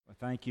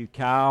Thank you,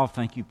 Kyle.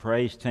 Thank you,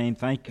 praise team.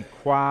 Thank you,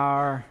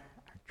 choir,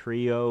 our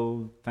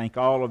trio. Thank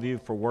all of you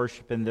for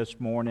worshiping this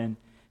morning.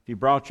 If you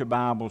brought your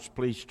Bibles,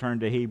 please turn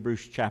to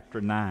Hebrews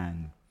chapter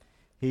 9.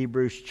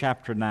 Hebrews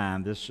chapter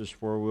 9. This is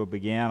where we'll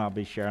begin. I'll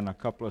be sharing a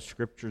couple of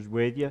scriptures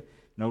with you.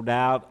 No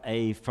doubt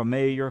a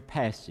familiar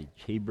passage.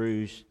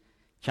 Hebrews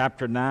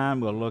chapter 9,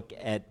 we'll look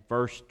at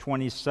verse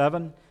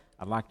 27.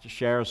 I'd like to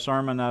share a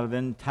sermon I've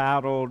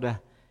entitled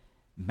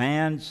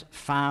Man's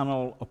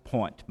Final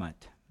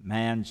Appointment.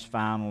 Man's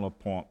final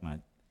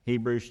appointment.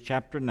 Hebrews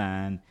chapter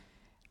 9,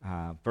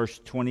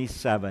 verse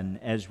 27.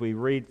 As we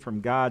read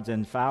from God's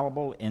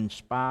infallible,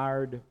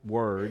 inspired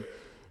word,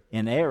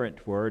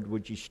 inerrant word,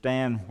 would you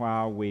stand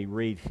while we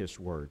read His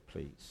word,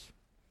 please?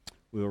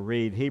 We'll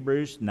read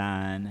Hebrews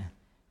 9, and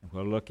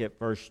we'll look at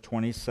verse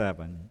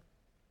 27.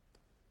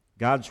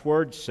 God's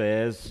word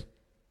says,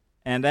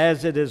 "And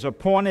as it is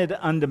appointed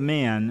unto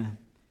men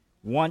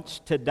once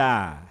to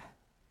die,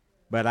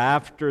 but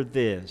after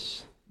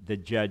this, the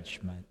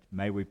judgment."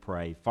 May we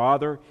pray.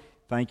 Father,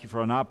 thank you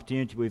for an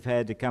opportunity we've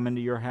had to come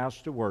into your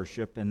house to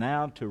worship and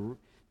now to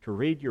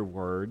read your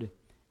word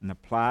and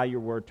apply your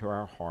word to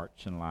our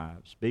hearts and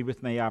lives. Be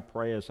with me, I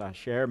pray, as I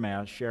share. May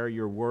I share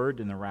your word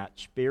in the right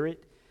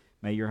spirit.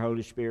 May your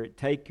Holy Spirit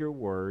take your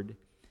word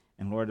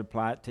and, Lord,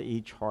 apply it to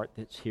each heart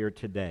that's here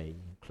today,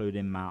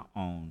 including my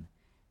own.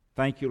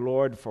 Thank you,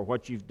 Lord, for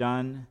what you've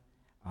done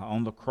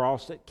on the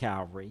cross at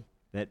Calvary,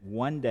 that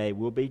one day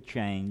we'll be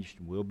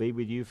changed, we'll be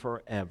with you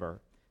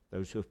forever.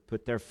 Those who have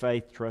put their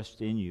faith,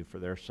 trust in you for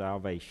their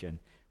salvation.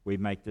 We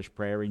make this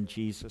prayer in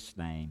Jesus'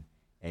 name.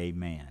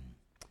 Amen.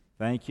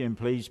 Thank you, and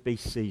please be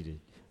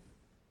seated.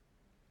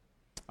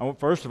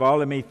 First of all,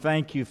 let me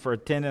thank you for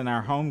attending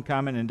our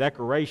homecoming and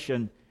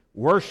decoration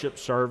worship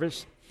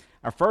service.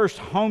 Our first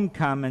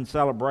homecoming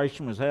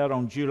celebration was held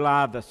on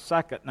July the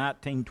 2nd,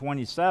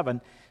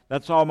 1927.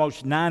 That's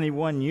almost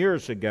 91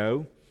 years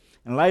ago.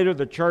 And later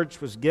the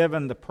church was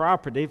given the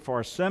property for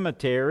a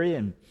cemetery,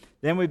 and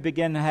then we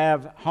began to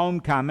have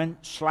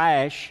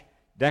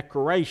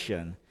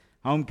homecoming/decoration.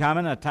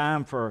 Homecoming, a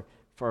time for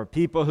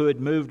people who had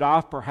moved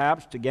off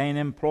perhaps to gain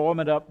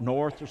employment up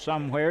north or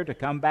somewhere, to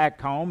come back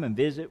home and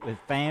visit with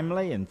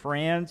family and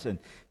friends and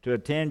to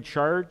attend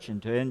church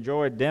and to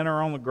enjoy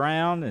dinner on the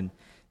ground and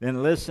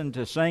then listen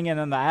to singing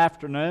in the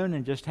afternoon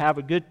and just have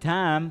a good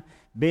time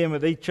being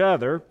with each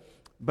other.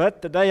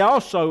 But the day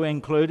also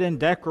included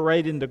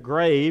decorating the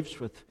graves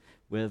with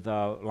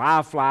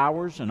live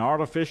flowers and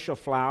artificial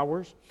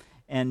flowers.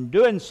 And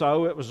doing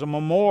so, it was a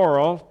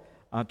memorial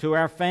to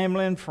our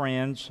family and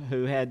friends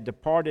who had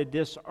departed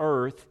this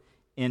earth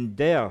in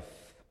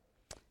death.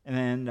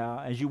 And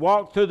as you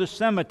walk through the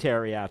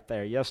cemetery out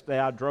there, yesterday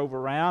I drove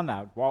around,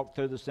 I walked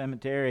through the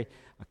cemetery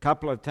a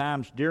couple of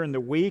times during the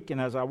week,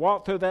 and as I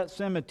walked through that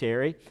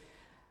cemetery,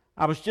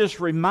 I was just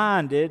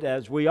reminded,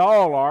 as we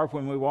all are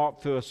when we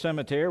walk through a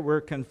cemetery,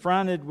 we're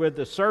confronted with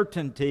the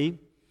certainty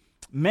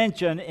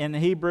mentioned in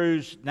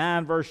Hebrews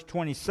 9 verse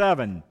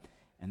 27.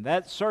 And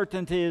that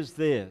certainty is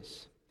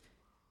this: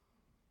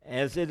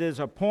 as it is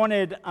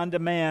appointed unto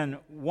man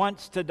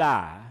once to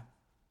die,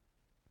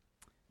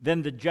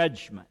 then the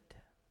judgment.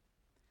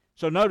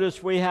 So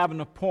notice we have an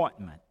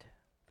appointment.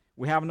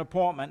 We have an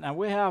appointment. Now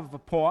we have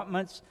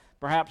appointments,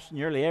 perhaps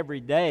nearly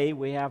every day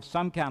we have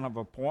some kind of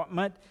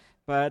appointment,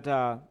 but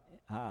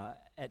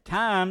at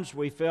times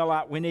we feel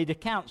like we need to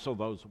cancel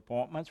those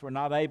appointments. We're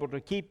not able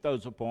to keep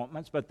those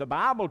appointments, but the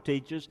Bible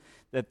teaches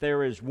that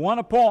there is one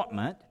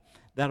appointment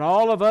that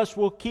all of us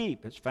will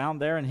keep. It's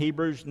found there in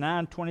Hebrews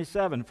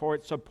 9:27. "For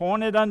it's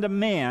appointed unto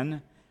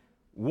men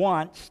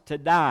once to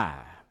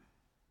die."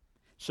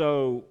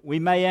 So we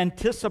may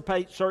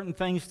anticipate certain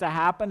things to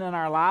happen in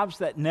our lives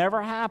that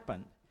never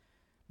happen.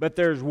 But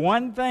there's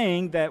one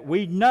thing that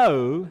we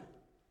know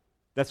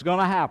that's going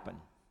to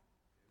happen.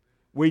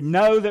 We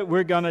know that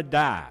we're going to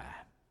die.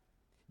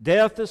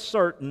 Death is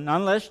certain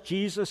unless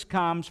Jesus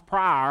comes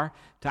prior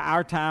to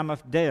our time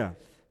of death.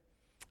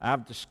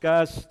 I've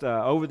discussed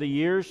over the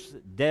years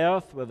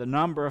death with a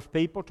number of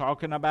people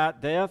talking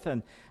about death,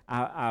 and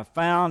I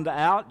found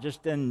out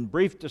just in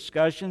brief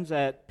discussions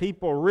that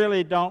people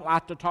really don't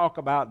like to talk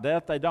about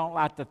death. They don't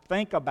like to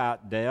think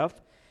about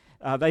death.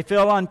 They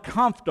feel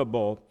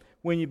uncomfortable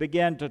when you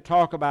begin to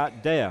talk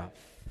about death.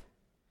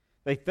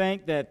 They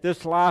think that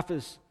this life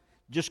is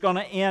just going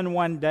to end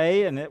one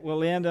day, and it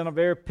will end in a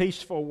very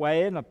peaceful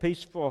way, in a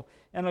peaceful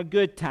and a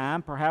good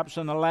time, perhaps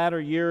in the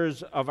latter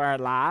years of our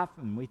life.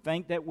 And we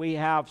think that we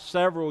have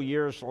several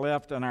years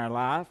left in our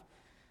life.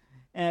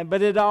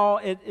 But it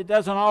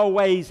doesn't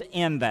always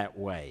end that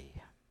way.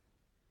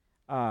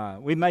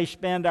 We may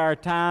spend our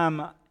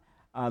time,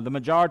 the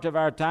majority of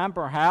our time,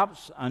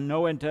 perhaps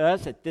unknowing to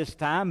us at this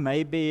time,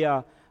 maybe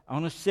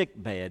on a sick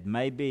bed,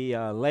 maybe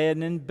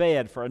laying in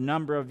bed for a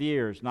number of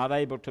years, not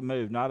able to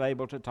move, not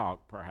able to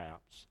talk,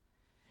 perhaps.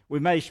 We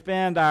may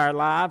spend our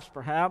lives,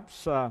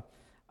 perhaps,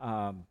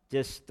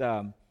 just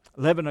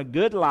living a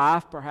good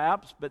life,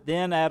 perhaps, but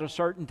then at a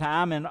certain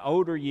time in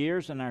older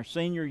years, in our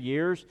senior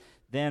years,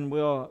 then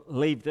we'll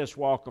leave this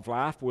walk of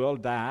life, we'll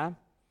die.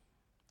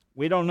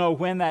 We don't know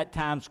when that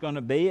time's going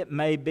to be. It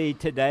may be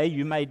today.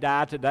 You may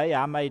die today.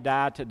 I may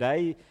die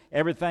today.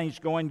 Everything's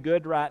going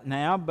good right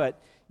now,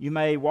 but you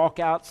may walk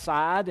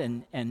outside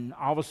and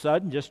all of a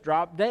sudden just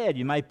drop dead.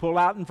 You may pull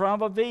out in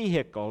front of a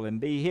vehicle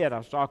and be hit. I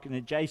was talking to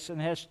Jason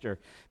Hester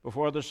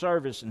before the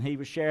service, and he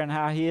was sharing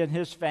how he and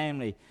his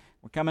family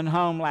were coming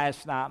home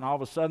last night, and all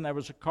of a sudden there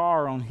was a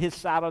car on his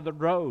side of the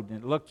road,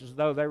 and it looked as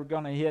though they were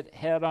going to hit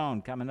head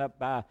on coming up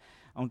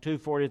on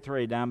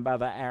 243 down by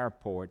the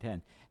airport.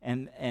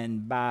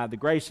 And by the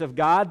grace of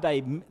God,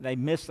 they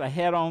missed a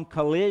head-on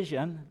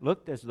collision.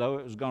 Looked as though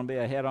it was going to be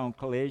a head-on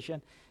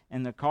collision.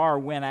 And the car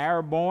went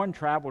airborne,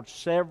 traveled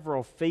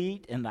several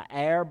feet in the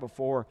air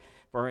before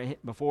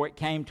it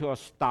came to a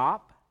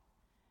stop.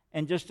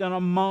 And just in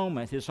a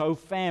moment, his whole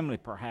family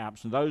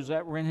perhaps, and those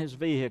that were in his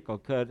vehicle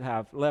could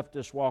have left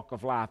this walk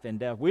of life in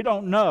death. We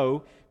don't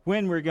know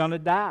when we're going to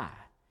die.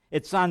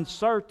 It's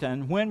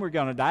uncertain when we're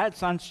going to die.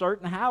 It's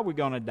uncertain how we're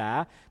going to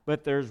die.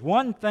 But there's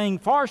one thing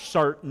for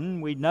certain.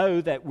 We know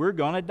that we're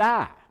going to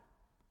die.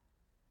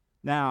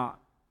 Now,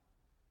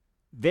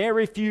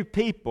 very few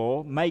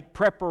people make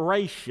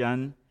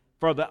preparation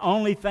for the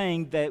only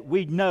thing that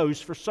we know is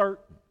for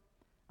certain.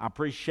 I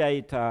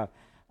appreciate the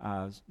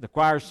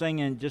choir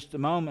singing just a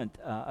moment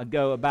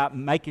ago about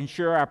making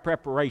sure our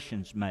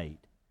preparation's made.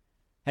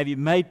 Have you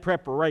made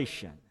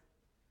preparation?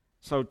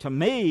 So to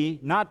me,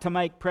 not to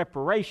make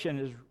preparation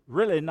is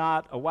really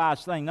not a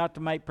wise thing, not to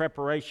make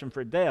preparation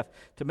for death.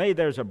 To me,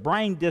 there's a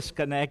brain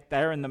disconnect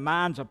there in the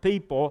minds of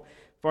people.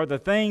 For the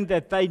thing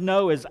that they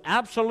know is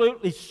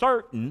absolutely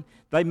certain,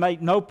 they make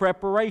no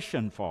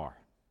preparation for.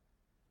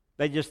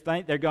 They just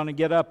think they're going to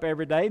get up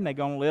every day and they're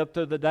going to live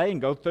through the day and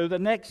go through the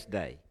next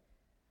day.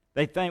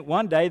 They think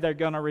one day they're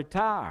going to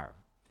retire.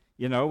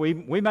 You know, we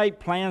make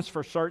plans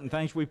for certain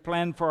things. We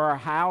plan for our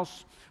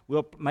house.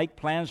 We'll make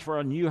plans for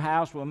a new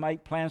house. We'll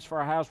make plans for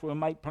our house. We'll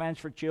make plans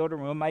for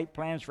children. We'll make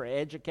plans for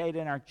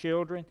educating our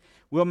children.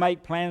 We'll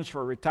make plans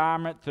for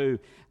retirement through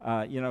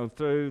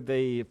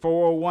the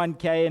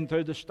 401k and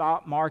through the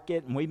stock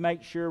market, and we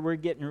make sure we're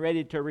getting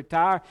ready to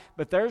retire.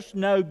 But there's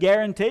no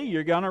guarantee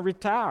you're going to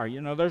retire.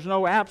 You know, there's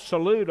no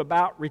absolute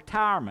about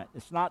retirement.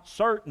 It's not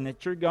certain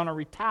that you're going to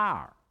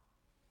retire.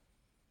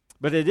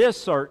 But it is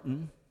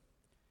certain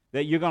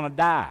that you're going to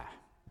die.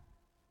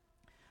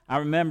 I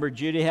remember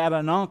Judy had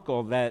an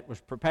uncle that was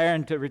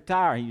preparing to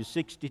retire. He was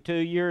 62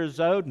 years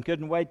old and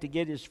couldn't wait to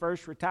get his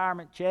first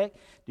retirement check.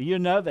 Do you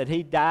know that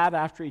he died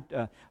after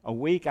a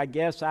week, I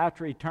guess,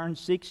 after he turned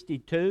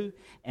 62?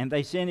 And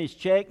they sent his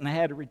check and they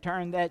had to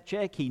return that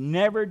check. He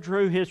never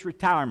drew his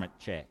retirement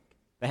check.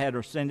 They had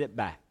to send it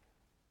back.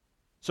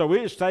 So we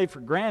just take for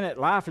granted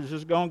life is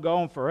just going to go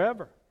on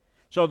forever.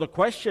 So the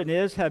question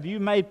is, have you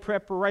made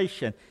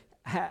preparation?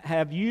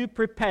 Have you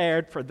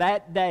prepared for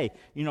that day?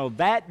 You know,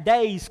 that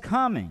day's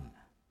coming.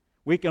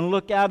 We can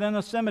look out in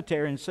a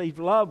cemetery and see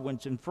loved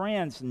ones and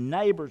friends and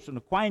neighbors and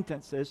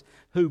acquaintances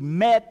who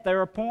met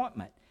their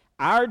appointment.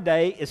 Our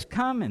day is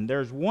coming.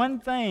 There's one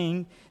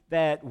thing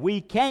that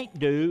we can't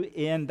do,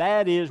 and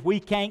that is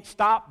we can't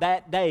stop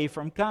that day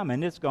from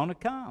coming. It's going to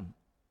come.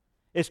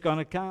 It's going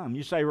to come.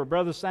 You say, well,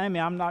 Brother Sammy,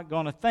 I'm not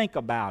going to think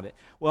about it.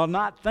 Well,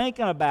 not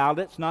thinking about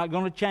it's not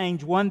going to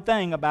change one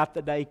thing about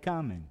the day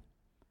coming.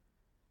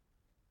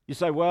 You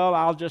say, well,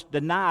 I'll just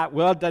deny it.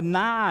 Well,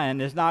 denying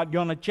is not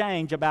going to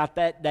change about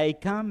that day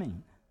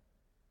coming.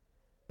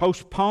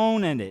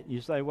 Postponing it.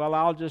 You say, well,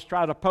 I'll just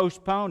try to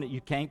postpone it.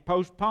 You can't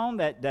postpone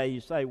that day.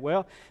 You say,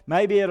 well,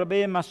 maybe it'll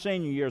be in my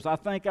senior years. I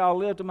think I'll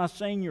live to my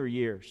senior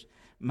years.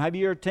 Maybe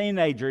you're a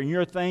teenager and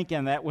you're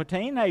thinking that, well,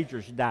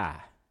 teenagers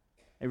die.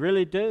 They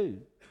really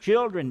do.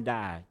 Children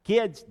die.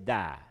 Kids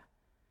die.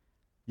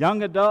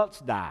 Young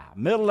adults die.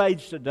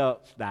 Middle-aged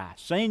adults die.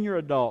 Senior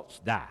adults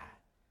die.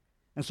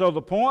 And so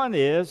the point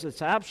is,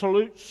 it's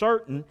absolute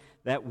certain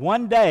that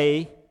one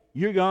day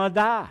you're going to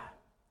die.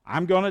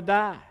 I'm going to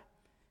die.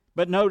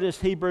 But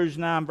notice Hebrews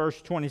 9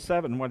 verse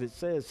 27, what it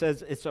says. It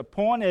says, it's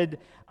appointed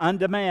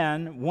unto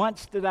man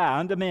once to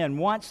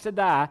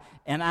die,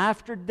 and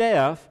after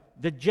death,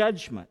 the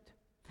judgment.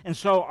 And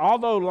so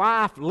although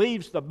life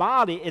leaves the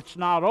body, it's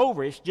not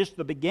over. It's just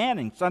the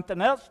beginning.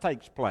 Something else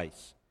takes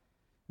place.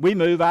 We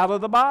move out of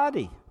the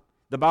body.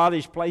 The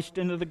body's placed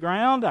into the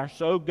ground. Our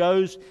soul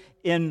goes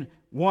in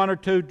one or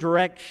two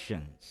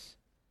directions.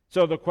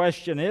 So the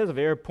question is, a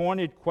very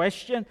pointed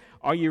question,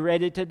 are you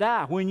ready to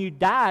die? When you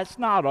die, it's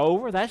not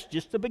over. That's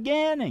just the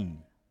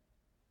beginning.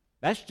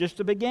 That's just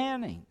the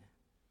beginning.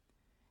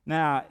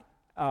 Now,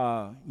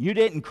 you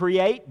didn't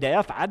create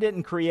death. I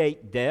didn't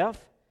create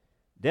death.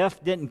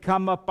 Death didn't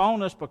come up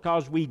on us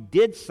because we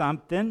did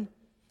something,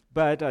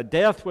 but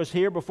death was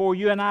here before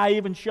you and I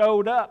even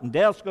showed up. And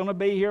death's going to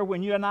be here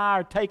when you and I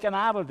are taken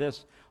out of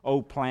this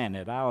old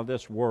planet, out of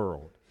this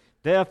world.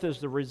 Death is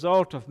the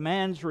result of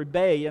man's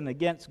rebellion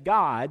against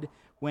God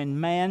when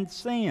man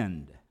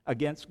sinned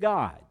against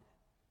God.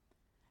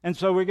 And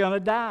so we're going to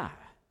die.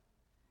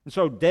 And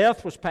so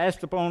death was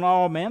passed upon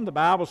all men, the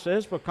Bible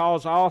says,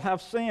 because all have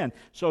sinned.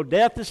 So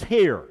death is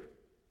here.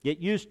 Get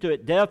used to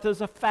it. Death is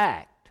a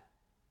fact.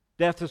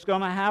 Death is going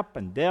to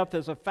happen. Death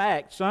is a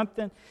fact,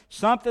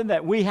 something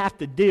that we have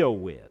to deal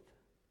with.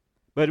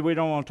 But we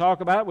don't want to talk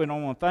about it, we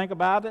don't want to think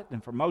about it,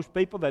 and for most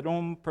people, they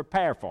don't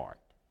prepare for it.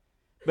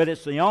 But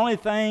it's the only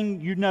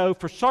thing you know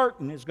for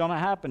certain is going to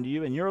happen to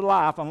you in your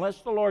life.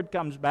 Unless the Lord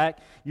comes back,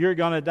 you're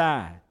going to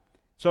die.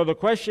 So the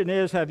question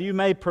is, have you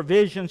made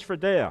provisions for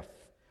death?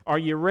 Are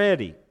you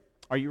ready?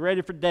 Are you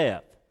ready for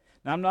death?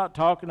 Now, I'm not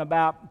talking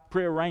about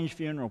prearranged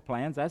funeral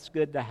plans. That's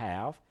good to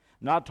have.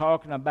 I'm not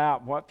talking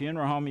about what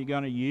funeral home you're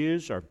going to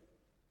use, or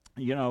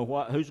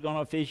who's going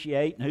to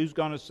officiate and who's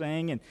going to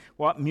sing, and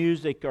what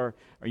music are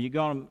you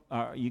going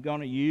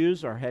to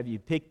use, or have you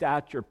picked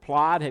out your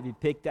plot? Have you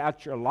picked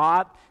out your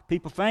lot?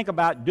 People think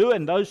about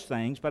doing those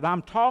things, but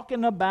I'm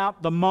talking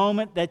about the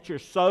moment that your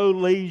soul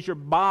leaves your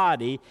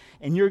body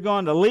and you're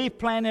going to leave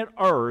planet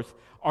Earth.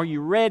 Are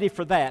you ready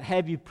for that?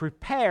 Have you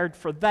prepared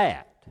for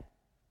that?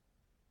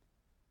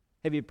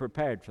 Have you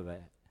prepared for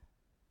that?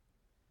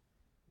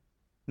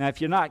 Now,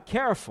 if you're not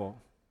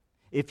careful,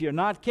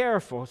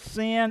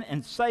 sin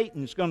and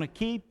Satan is going to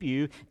keep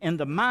you in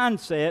the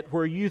mindset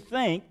where you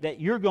think that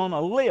you're going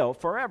to live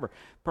forever.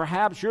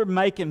 Perhaps you're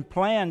making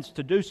plans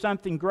to do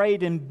something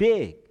great and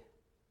big,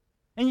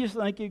 and you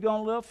think you're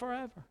going to live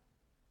forever.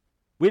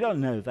 We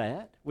don't know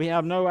that. We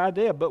have no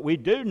idea, but we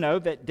do know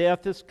that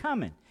death is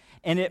coming,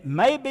 and it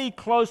may be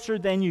closer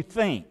than you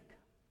think.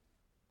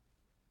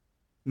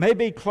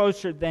 Maybe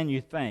closer than you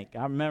think.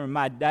 I remember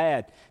my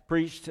dad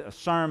preached a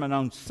sermon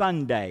on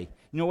Sunday.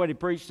 You know what he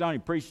preached on? He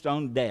preached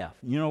on death.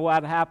 You know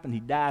what happened?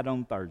 He died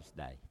on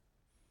Thursday.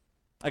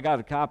 I got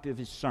a copy of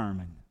his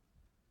sermon.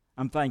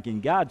 I'm thinking,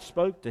 God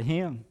spoke to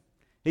him.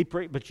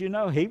 But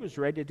he was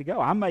ready to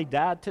go. I may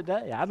die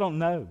today. I don't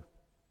know.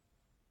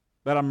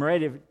 But I'm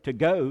ready to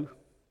go.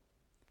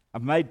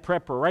 I've made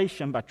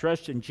preparation by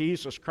trusting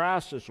Jesus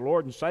Christ as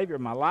Lord and Savior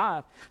of my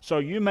life. So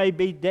you may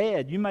be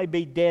dead. You may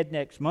be dead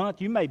next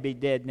month. You may be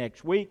dead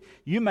next week.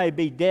 You may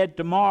be dead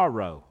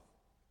tomorrow.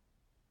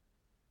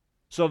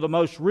 So the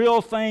most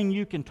real thing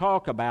you can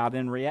talk about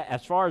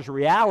as far as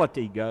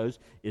reality goes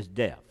is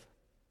death.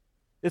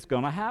 It's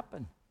going to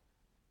happen.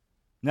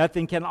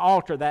 Nothing can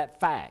alter that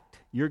fact.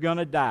 You're going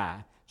to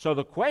die. So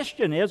the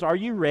question is, are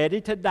you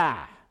ready to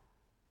die?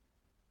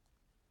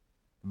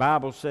 The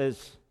Bible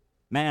says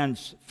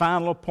man's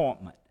final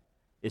appointment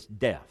is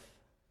death.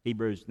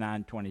 Hebrews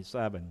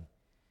 9:27.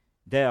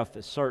 Death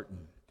is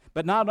certain.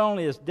 But not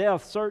only is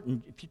death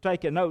certain, if you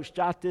take a note,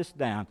 jot this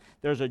down.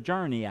 There's a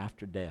journey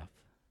after death.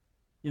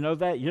 You know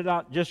that? You're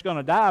not just going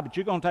to die, but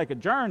you're going to take a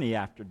journey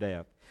after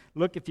death.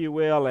 Look, if you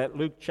will, at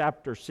Luke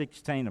chapter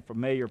 16, a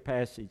familiar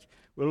passage.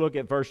 We'll look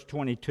at verse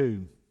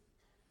 22.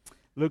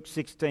 Luke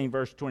 16,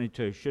 verse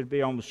 22, should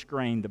be on the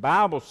screen. The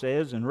Bible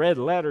says, in red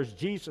letters,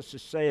 Jesus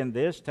is saying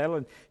this,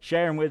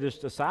 sharing with his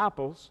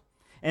disciples.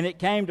 And it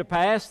came to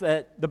pass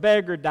that the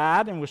beggar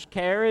died and was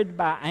carried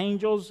by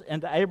angels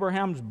into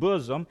Abraham's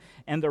bosom,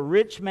 and the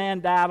rich man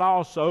died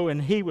also,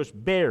 and he was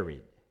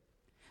buried.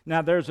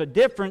 Now, there's a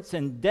difference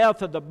in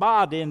death of the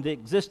body and the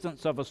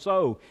existence of a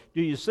soul.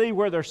 Do you see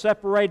where they're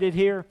separated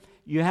here?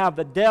 You have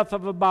the death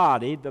of the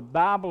body. The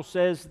Bible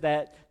says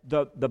that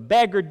the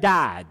beggar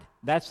died.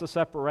 That's the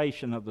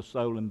separation of the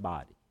soul and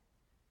body.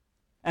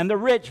 And the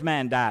rich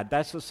man died.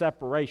 That's the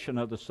separation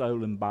of the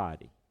soul and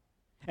body.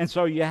 And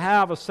so you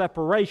have a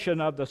separation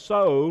of the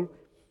soul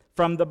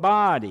from the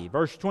body.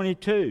 Verse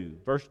 22.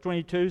 Verse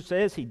 22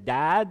 says he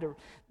died.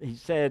 He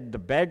said the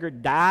beggar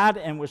died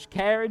and was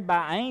carried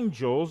by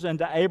angels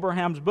into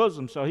Abraham's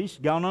bosom. So he's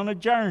gone on a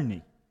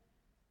journey.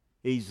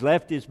 He's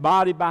left his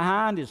body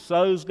behind. His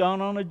soul's gone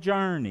on a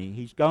journey.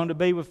 He's gone to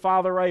be with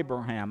Father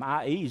Abraham,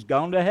 i.e., he's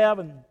gone to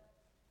heaven.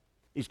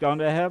 He's gone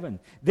to heaven.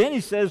 Then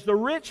he says the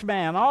rich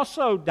man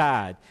also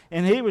died,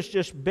 and he was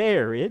just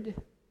buried.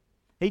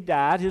 He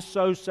died, his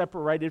soul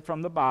separated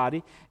from the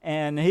body,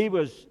 and he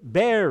was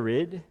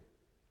buried.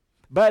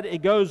 But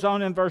it goes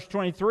on in verse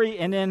 23,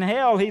 and in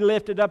hell he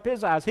lifted up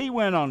his eyes. He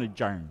went on a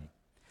journey.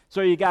 So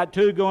you got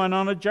two going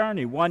on a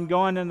journey, one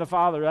going into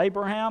Father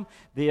Abraham,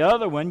 the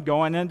other one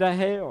going into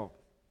hell.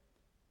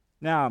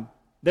 Now,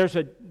 there's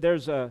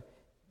a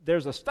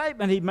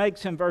statement he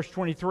makes in verse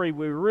 23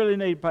 we really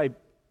need to pay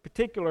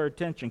particular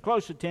attention,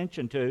 close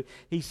attention to.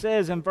 He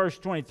says in verse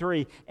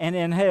 23, and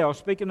in hell,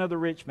 speaking of the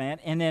rich man,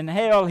 and in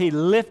hell he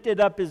lifted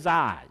up his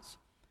eyes.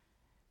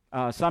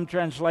 Some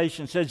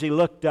translation says he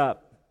looked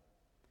up.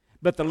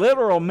 But the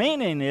literal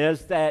meaning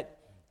is that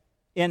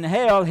in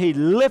hell he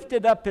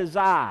lifted up his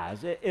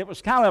eyes. It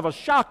was kind of a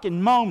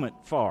shocking moment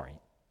for him.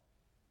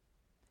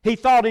 He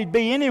thought he'd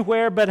be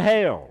anywhere but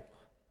hell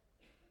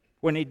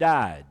when he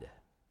died.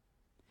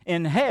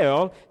 In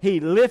hell he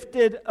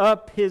lifted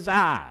up his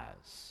eyes.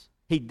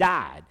 He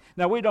died.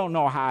 Now, we don't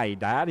know how he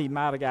died. He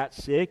might have got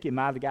sick. He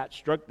might have got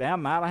struck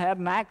down. Might have had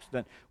an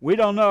accident. We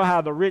don't know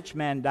how the rich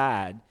man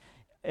died.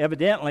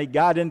 Evidently,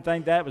 God didn't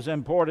think that was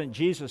important.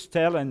 Jesus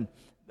telling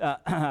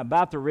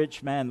about the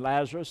rich man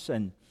Lazarus,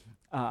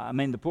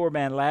 the poor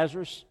man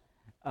Lazarus,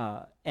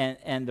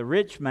 and the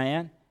rich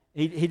man,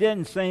 he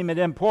didn't seem it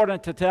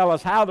important to tell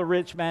us how the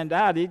rich man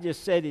died. He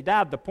just said he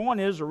died. The point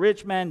is, the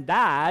rich man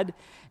died,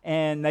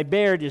 and they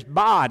buried his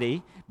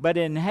body. But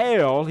in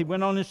hell, he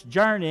went on this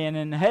journey, and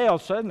in hell,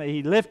 suddenly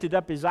he lifted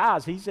up his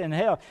eyes. He's in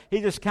hell.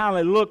 He just kind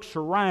of looks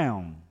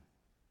around.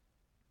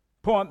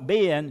 Point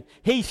being,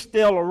 he's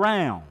still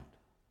around.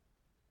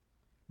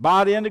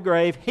 Body in the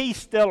grave, he's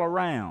still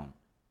around.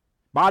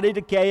 Body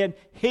decaying,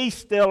 he's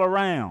still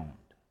around.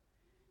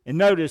 And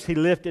notice he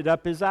lifted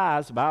up his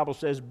eyes. The Bible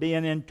says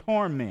being in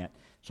torment.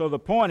 So the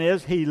point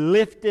is he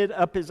lifted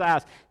up his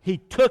eyes. He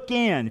took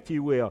in, if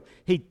you will,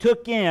 he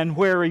took in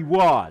where he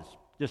was.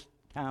 Just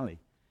kind of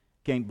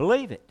can't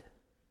believe it.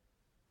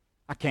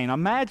 I can't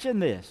imagine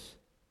this.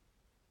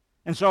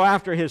 And so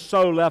after his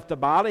soul left the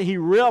body, he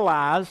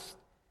realized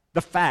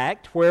the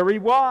fact where he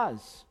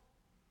was.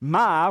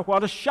 My,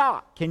 what a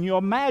shock. Can you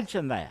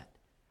imagine that?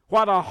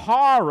 What a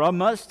horror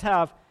must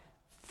have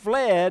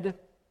fled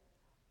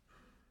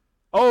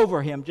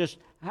over him. Just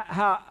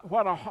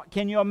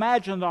can you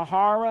imagine the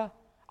horror?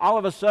 All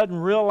of a sudden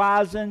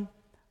realizing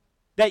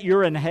that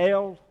you're in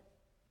hell.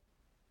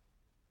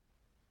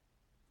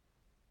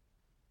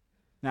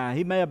 Now,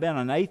 he may have been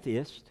an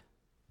atheist.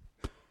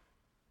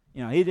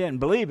 You know, he didn't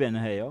believe in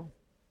hell.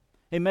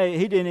 He may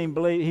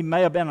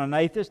have been an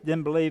atheist,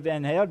 didn't believe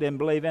in hell, didn't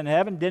believe in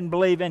heaven, didn't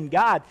believe in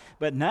God.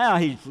 But now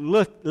he's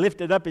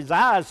lifted up his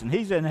eyes and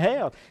he's in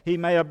hell. He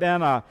may have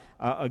been a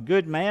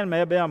good man, may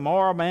have been a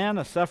moral man,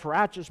 a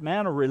self-righteous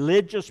man, a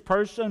religious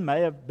person,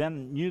 may have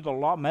been, knew the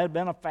law, may have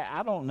been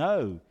I don't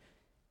know.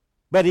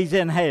 But he's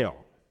in hell.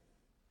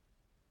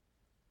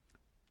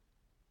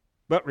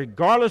 But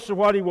regardless of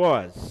what he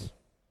was,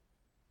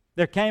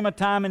 there came a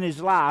time in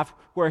his life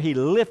where he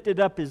lifted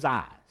up his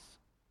eyes.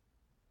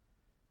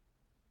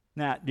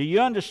 Now, do you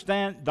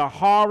understand the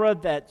horror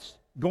that's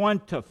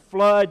going to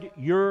flood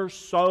your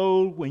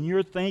soul when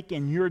you're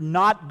thinking you're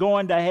not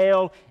going to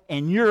hell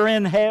and you're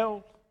in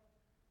hell?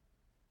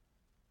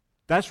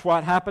 That's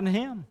what happened to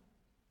him.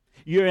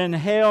 You're in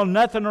hell,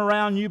 nothing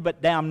around you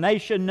but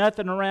damnation,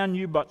 nothing around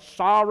you but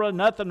sorrow,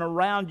 nothing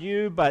around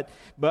you but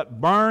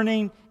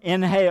burning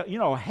in hell. You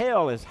know,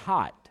 hell is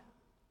hot.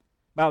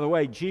 By the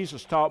way,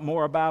 Jesus taught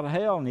more about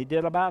hell than he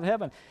did about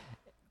heaven.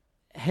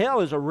 Hell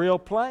is a real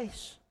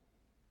place.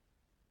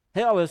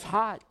 Hell is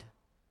hot.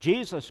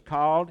 Jesus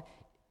called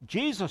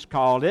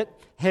it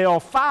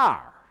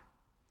hellfire.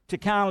 To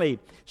kind of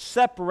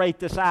separate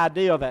this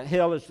idea that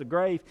hell is the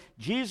grave,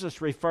 Jesus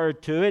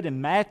referred to it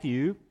in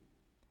Matthew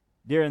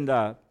during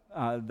the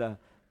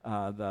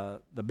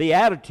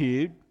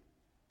Beatitude,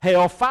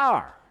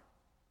 hellfire.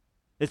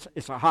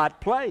 It's a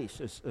hot place.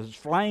 It's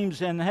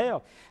flames in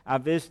hell. I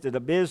visited a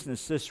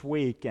business this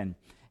week and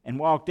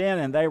walked in,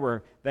 and they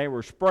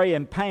were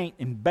spraying paint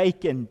and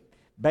baking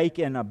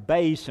a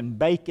base and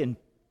baking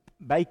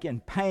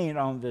paint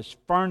on this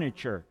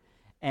furniture,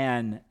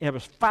 and it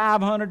was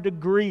 500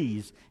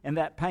 degrees in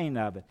that paint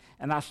oven.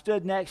 And I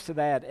stood next to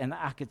that, and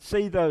I could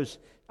see those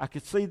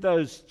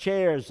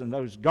chairs and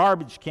those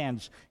garbage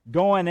cans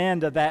going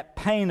into that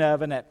paint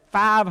oven at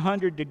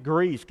 500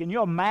 degrees. Can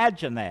you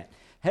imagine that?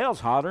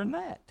 Hell's hotter than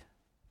that.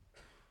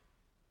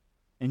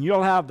 And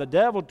you'll have the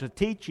devil to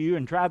teach you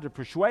and try to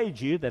persuade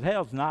you that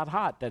hell's not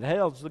hot, that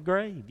hell's the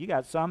grave. You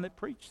got some that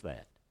preach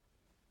that.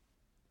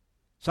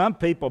 Some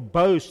people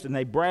boast and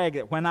they brag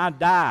that when I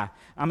die,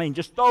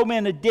 just throw me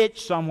in a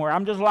ditch somewhere.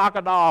 I'm just like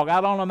a dog.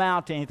 I don't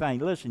amount to anything.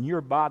 Listen,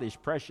 your body's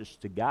precious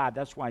to God.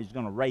 That's why He's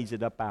going to raise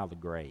it up out of the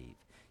grave.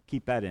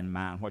 Keep that in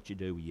mind, what you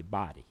do with your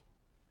body.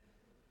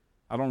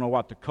 I don't know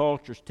what the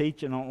culture's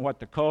teaching, I don't know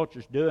what the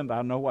culture's doing, but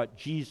I know what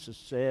Jesus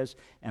says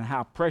and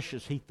how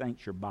precious He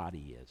thinks your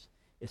body is.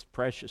 It's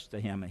precious to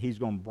Him, and He's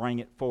going to bring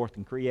it forth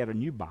and create a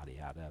new body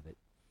out of it.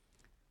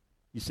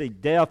 You see,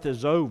 death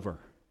is over.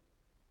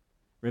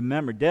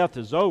 Remember, death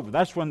is over.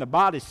 That's when the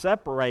body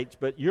separates,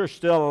 but you're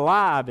still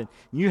alive, and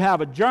you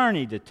have a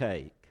journey to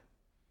take.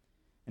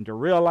 And to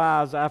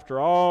realize after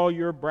all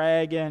your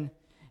bragging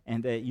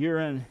and that you're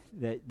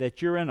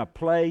in a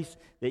place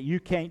that you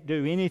can't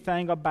do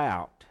anything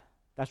about.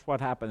 That's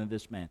what happened to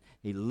this man.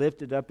 He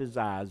lifted up his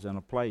eyes in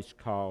a place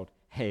called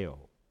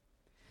hell.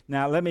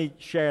 Now, let me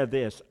share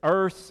this.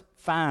 Earth's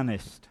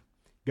finest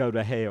go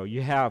to hell.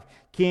 You have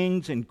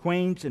kings and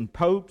queens and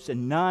popes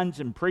and nuns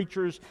and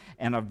preachers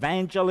and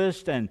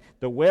evangelists and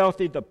the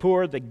wealthy, the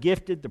poor, the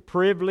gifted, the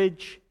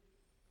privileged,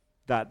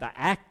 the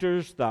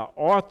actors, the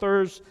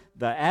authors,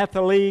 the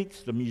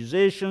athletes, the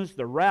musicians,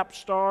 the rap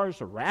stars,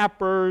 the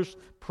rappers,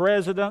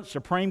 presidents,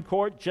 Supreme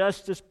Court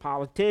justice,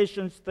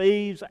 politicians,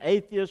 thieves,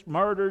 atheists,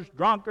 murderers,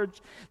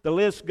 drunkards. The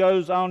list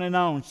goes on and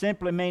on,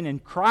 simply meaning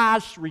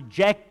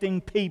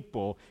Christ-rejecting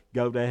people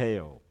go to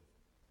hell.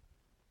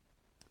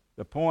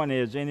 The point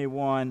is,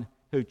 anyone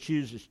who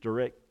chooses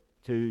to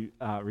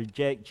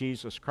reject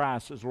Jesus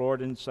Christ as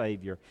Lord and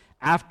Savior,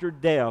 after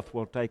death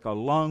will take a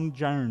long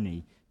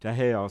journey to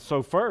hell.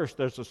 So first,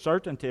 there's a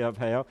certainty of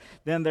hell.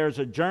 Then there's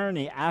a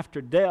journey after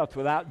death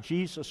without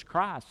Jesus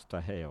Christ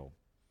to hell.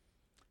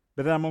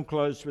 But then I'm going to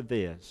close with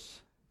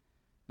this.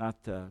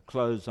 Not to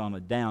close on a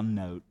down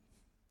note,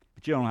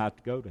 but you don't have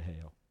to go to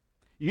hell.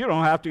 You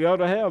don't have to go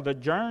to hell. The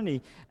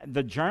journey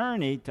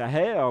to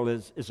hell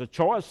is a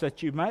choice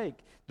that you make.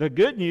 The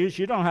good news,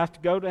 you don't have to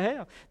go to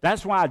hell.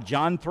 That's why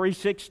John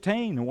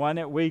 3:16, the one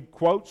that we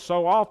quote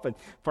so often,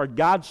 for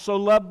God so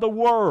loved the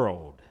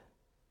world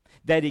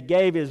that he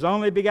gave his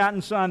only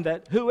begotten Son,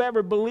 that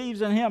whoever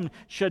believes in him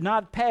should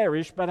not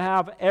perish but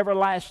have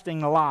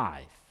everlasting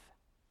life.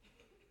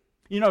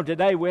 You know,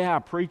 today we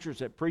have preachers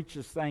that preach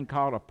this thing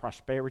called a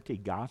prosperity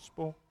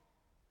gospel.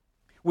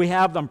 We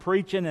have them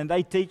preaching, and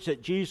they teach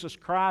that Jesus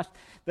Christ,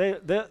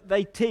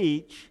 they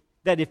teach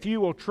that if you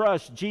will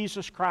trust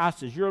Jesus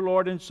Christ as your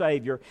Lord and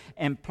Savior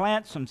and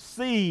plant some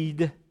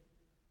seed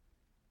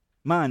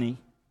money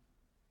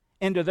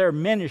into their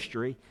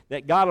ministry,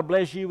 that God will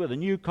bless you with a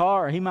new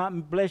car, or He might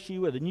bless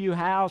you with a new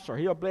house, or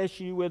He'll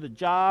bless you with a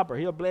job, or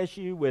He'll bless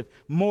you with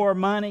more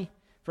money.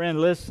 Friend,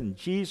 listen,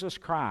 Jesus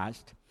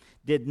Christ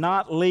did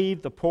not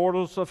leave the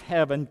portals of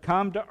heaven,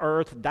 come to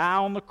earth, die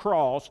on the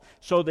cross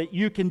so that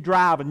you can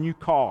drive a new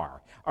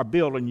car or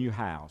build a new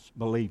house.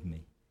 Believe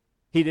me,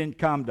 He didn't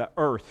come to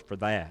earth for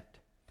that.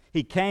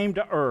 He came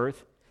to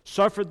earth,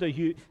 suffered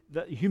the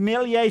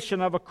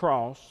humiliation of a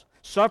cross,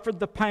 suffered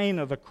the pain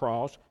of the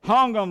cross,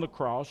 hung on the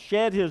cross,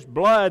 shed His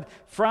blood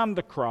from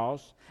the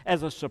cross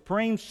as a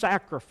supreme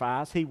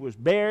sacrifice. He was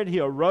buried. He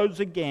arose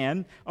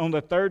again. On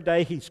the third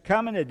day, He's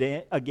coming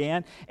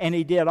again. And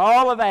He did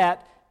all of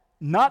that,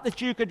 not that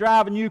you could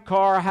drive a new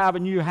car or have a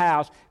new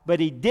house,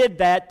 but He did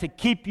that to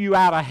keep you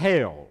out of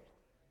hell.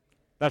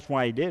 That's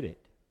why He did it.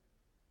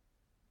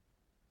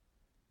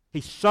 He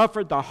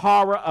suffered the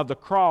horror of the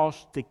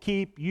cross to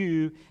keep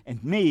you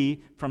and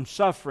me from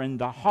suffering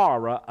the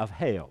horror of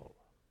hell.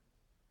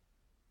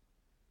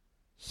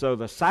 So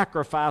the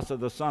sacrifice of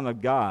the Son of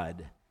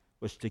God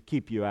was to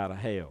keep you out of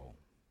hell.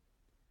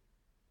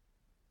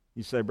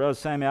 You say, Brother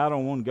Sammy, I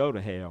don't want to go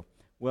to hell.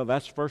 Well,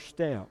 that's the first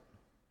step.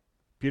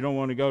 If you don't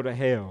want to go to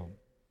hell,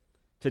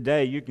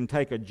 today you can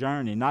take a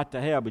journey, not to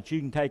hell, but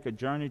you can take a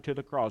journey to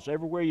the cross.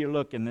 Everywhere you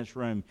look in this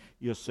room,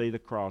 you'll see the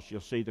cross.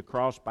 You'll see the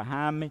cross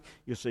behind me.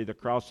 You'll see the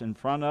cross in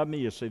front of me.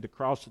 You'll see the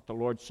cross at the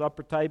Lord's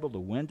Supper table. The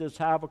windows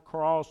have a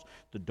cross.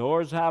 The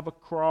doors have a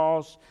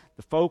cross.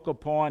 The focal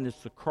point is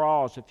the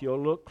cross. If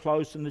you'll look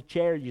close in the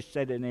chair you're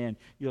sitting in,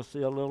 you'll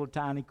see a little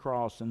tiny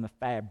cross in the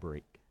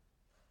fabric.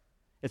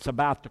 It's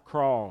about the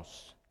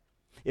cross.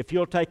 If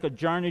you'll take a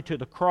journey to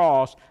the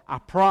cross, I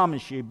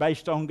promise you,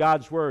 based on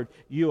God's Word,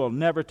 you will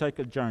never take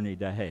a journey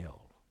to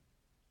hell.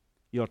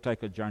 You'll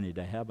take a journey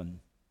to heaven.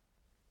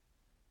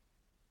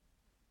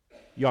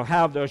 You'll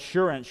have the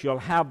assurance, you'll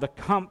have the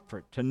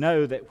comfort to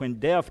know that when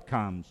death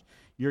comes,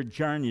 your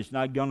journey is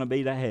not going to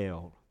be to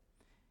hell.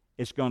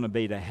 It's going to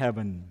be to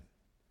heaven.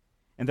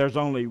 And there's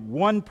only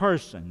one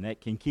person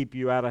that can keep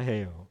you out of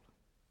hell.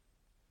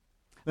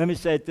 Let me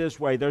say it this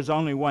way. There's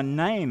only one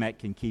name that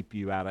can keep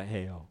you out of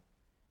hell.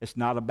 It's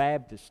not a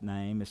Baptist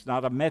name. It's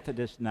not a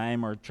Methodist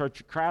name or a Church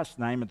of Christ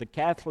name or the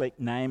Catholic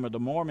name or the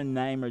Mormon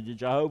name or the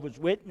Jehovah's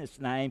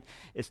Witness name.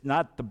 It's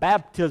not the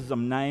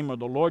baptism name or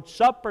the Lord's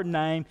Supper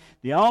name.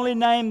 The only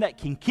name that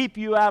can keep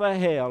you out of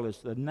hell is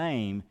the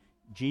name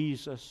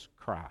Jesus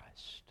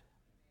Christ.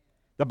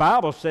 The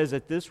Bible says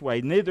it this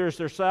way, neither is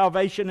there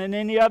salvation in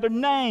any other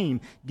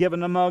name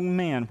given among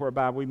men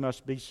whereby we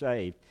must be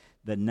saved.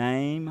 The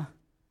name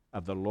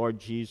of the Lord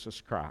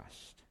Jesus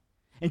Christ.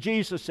 And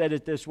Jesus said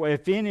it this way,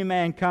 if any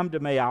man come to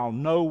me, I'll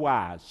no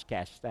wise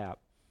cast out.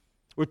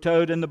 We're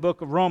told in the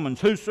book of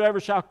Romans, whosoever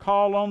shall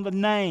call on the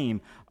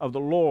name of the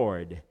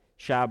Lord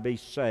shall be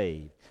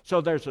saved. So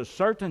there's a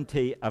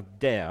certainty of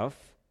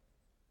death.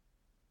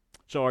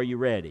 So are you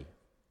ready?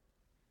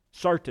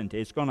 Certainty,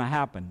 it's going to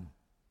happen.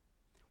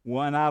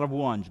 1 out of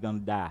 1 is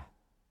going to die.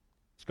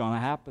 It's going to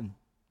happen.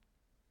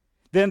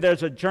 Then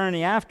there's a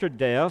journey after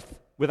death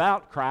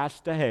without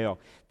Christ to hell.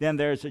 Then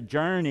there's a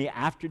journey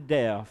after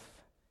death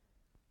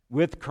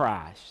with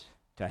Christ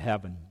to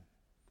heaven.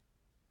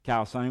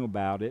 Cal sang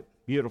about it.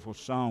 Beautiful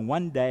song.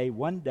 One day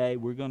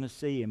we're going to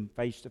see Him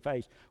face to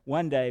face.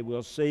 One day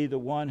we'll see the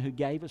one who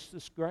gave us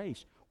this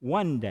grace.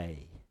 One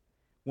day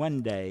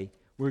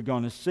we're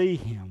going to see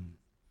Him.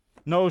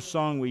 No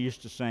song we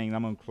used to sing,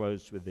 I'm going to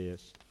close with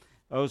this.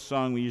 Oh,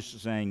 song we used to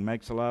sing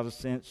makes a lot of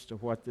sense to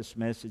what this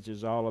message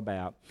is all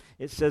about.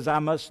 It says, I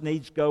must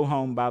needs go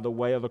home by the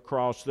way of the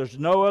cross. There's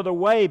no other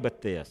way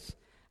but this.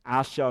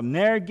 I shall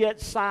ne'er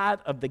get sight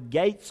of the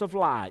gates of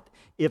light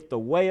if the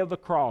way of the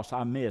cross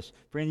I miss.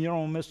 Friend, you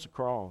don't miss the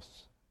cross.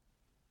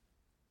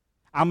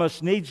 I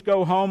must needs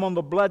go home on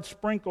the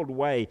blood-sprinkled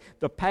way,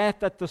 the path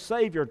that the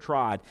Savior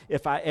trod,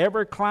 if I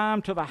ever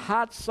climb to the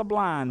heights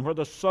sublime where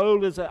the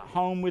soul is at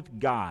home with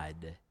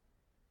God.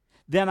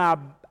 Then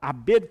I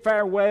bid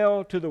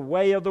farewell to the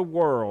way of the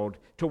world,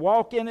 to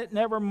walk in it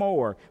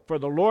nevermore. For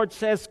the Lord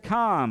says,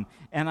 come,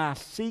 and I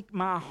seek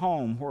my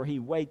home where He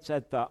waits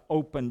at the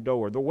open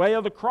door. The way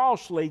of the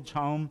cross leads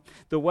home.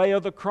 The way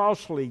of the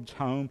cross leads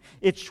home.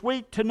 It's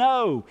sweet to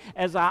know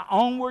as I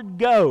onward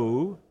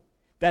go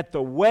that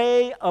the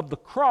way of the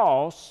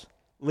cross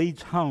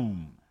leads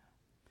home.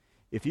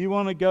 If you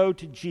want to go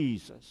to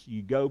Jesus,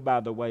 you go by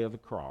the way of the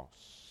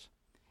cross.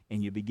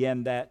 And you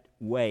begin that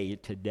way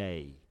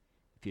today.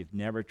 if you've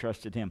never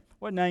trusted Him.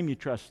 What name you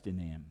trusting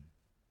in?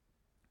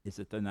 Is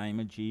it the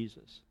name of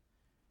Jesus?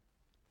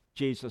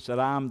 Jesus said,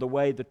 I am the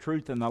way, the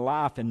truth, and the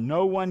life, and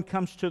no one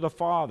comes to the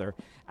Father,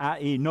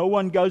 i.e., no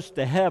one goes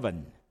to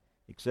heaven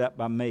except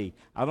by me.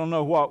 I don't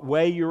know what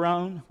way you're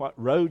on, what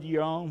road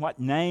you're on, what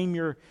name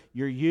you're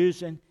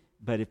using,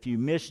 but if you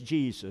miss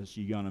Jesus,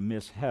 you're going to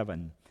miss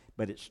heaven.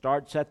 But it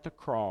starts at the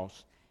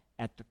cross,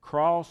 at the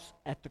cross,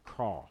 at the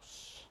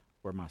cross,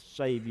 where my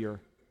Savior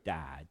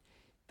died.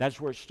 That's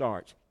where it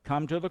starts.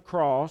 Come to the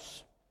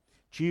cross.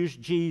 Choose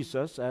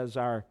Jesus, as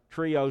our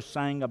trio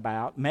sang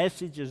about.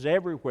 Messages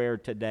everywhere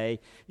today.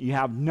 You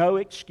have no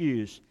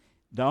excuse.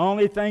 The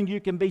only thing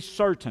you can be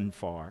certain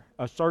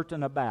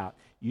about,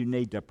 you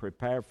need to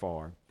prepare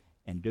for,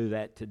 and do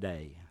that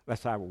today.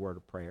 Let's have a word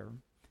of prayer.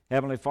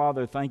 Heavenly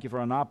Father, thank you for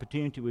an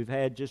opportunity we've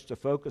had just to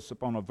focus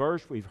upon a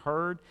verse we've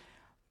heard,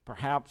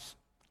 perhaps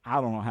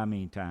I don't know how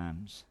many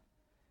times,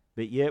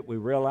 but yet we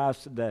realize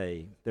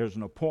today there's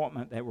an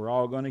appointment that we're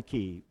all going to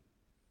keep.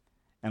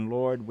 And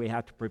Lord, we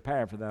have to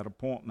prepare for that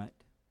appointment,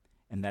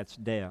 and that's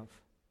death.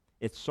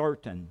 It's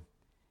certain.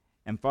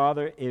 And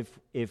Father,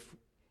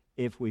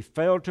 if we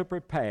fail to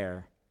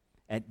prepare,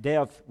 at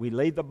death we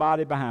leave the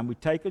body behind. We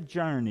take a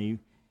journey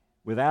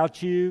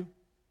without you,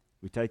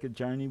 we take a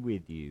journey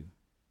with you.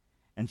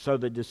 And so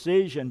the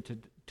decision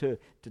to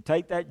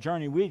take that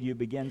journey with you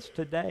begins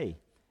today.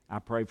 I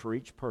pray for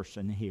each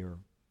person here.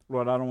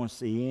 Lord, I don't want to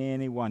see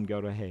anyone go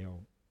to hell.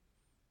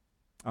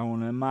 I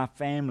want my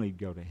family to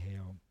go to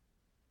hell.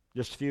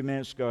 Just a few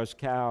minutes ago, as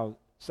Cal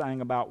sang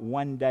about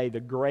one day,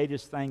 the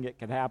greatest thing that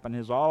could happen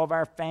is all of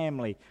our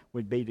family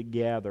would be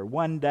together.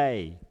 One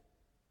day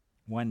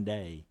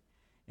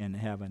in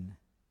heaven.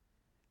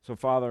 So,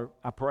 Father,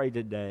 I pray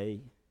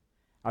today,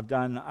 I've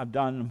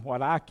done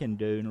what I can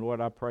do, and Lord,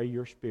 I pray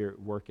your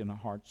Spirit work in the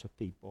hearts of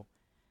people.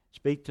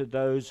 Speak to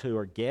those who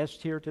are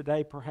guests here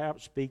today,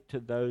 perhaps. Speak to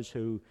those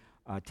who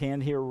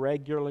attend here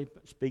regularly.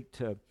 Speak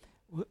to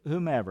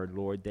whomever,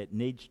 Lord, that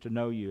needs to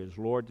know you as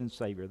Lord and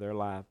Savior of their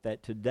life,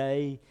 that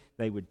today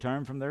they would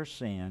turn from their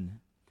sin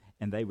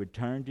and they would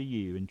turn to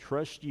you and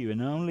trust you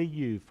and only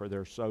you for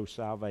their soul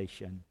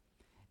salvation,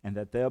 and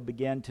that they'll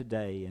begin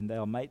today and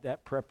they'll make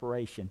that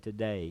preparation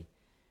today,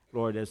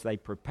 Lord, as they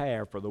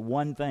prepare for the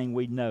one thing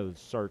we know is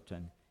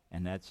certain,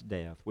 and that's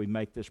death. We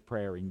make this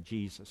prayer in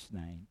Jesus'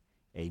 name.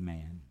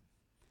 Amen.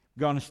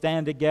 We're going to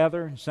stand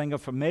together and sing a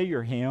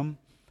familiar hymn.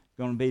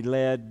 Going to be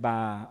led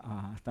by,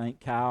 I think,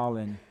 Kyle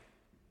and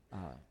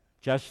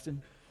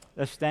Justin.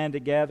 Let's stand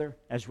together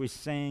as we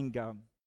sing.